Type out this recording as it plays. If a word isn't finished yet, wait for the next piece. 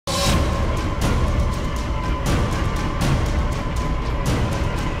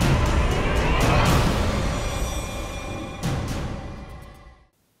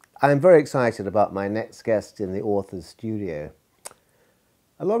I'm very excited about my next guest in the author's studio.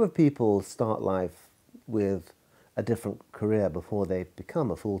 A lot of people start life with a different career before they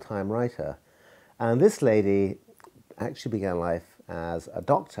become a full-time writer. And this lady actually began life as a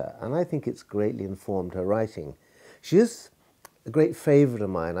doctor, and I think it's greatly informed her writing. She is a great favourite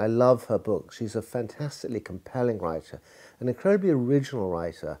of mine. I love her books. She's a fantastically compelling writer, an incredibly original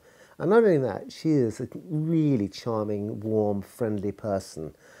writer. And not only that, she is a really charming, warm, friendly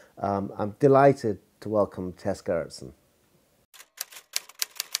person. I'm delighted to welcome Tess Gerritsen.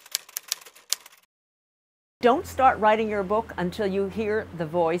 Don't start writing your book until you hear the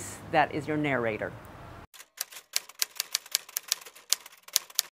voice that is your narrator.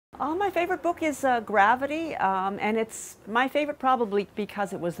 My favorite book is Gravity, and it's my favorite probably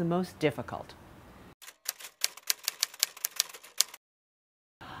because it was the most difficult.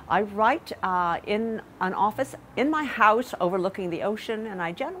 I write in an office in my house overlooking the ocean, and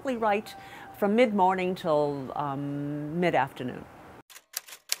I generally write from mid-morning till mid-afternoon.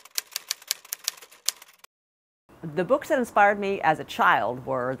 The books that inspired me as a child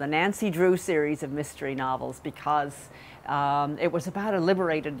were the Nancy Drew series of mystery novels because it was about a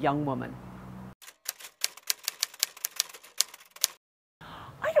liberated young woman.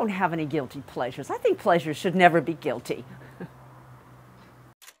 I don't have any guilty pleasures. I think pleasures should never be guilty.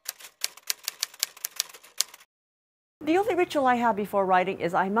 The only ritual I have before writing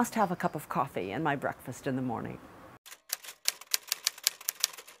is I must have a cup of coffee and my breakfast in the morning.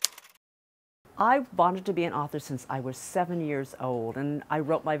 I wanted to be an author since I was 7 years old, and I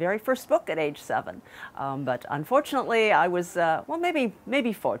wrote my very first book at age 7. But unfortunately, I was, well,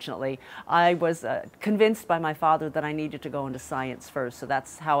 maybe fortunately, I was convinced by my father that I needed to go into science first, so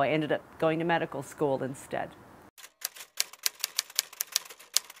that's how I ended up going to medical school instead.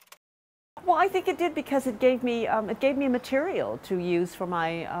 Well, I think it did because it gave me material to use for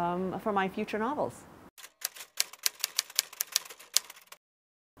my future novels.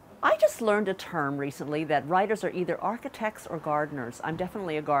 I just learned a term recently that writers are either architects or gardeners. I'm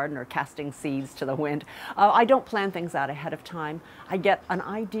definitely a gardener, casting seeds to the wind. I don't plan things out ahead of time. I get an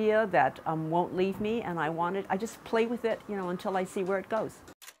idea that won't leave me, and I just play with it, until I see where it goes.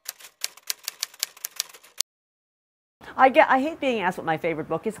 I hate being asked what my favorite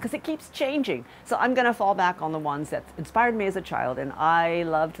book is because it keeps changing. So I'm going to fall back on the ones that inspired me as a child, and I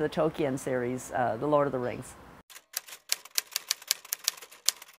loved the Tolkien series, The Lord of the Rings.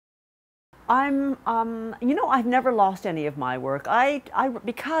 I've never lost any of my work.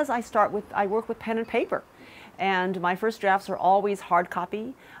 Because I work with pen and paper, and my first drafts are always hard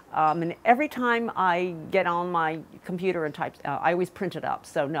copy. And every time I get on my computer and type, I always print it up.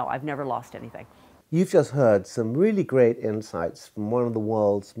 So no, I've never lost anything. You've just heard some really great insights from one of the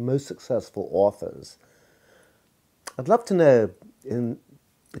world's most successful authors. I'd love to know in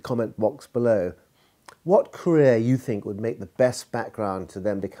the comment box below what career you think would make the best background to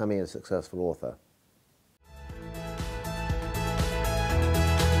them becoming a successful author.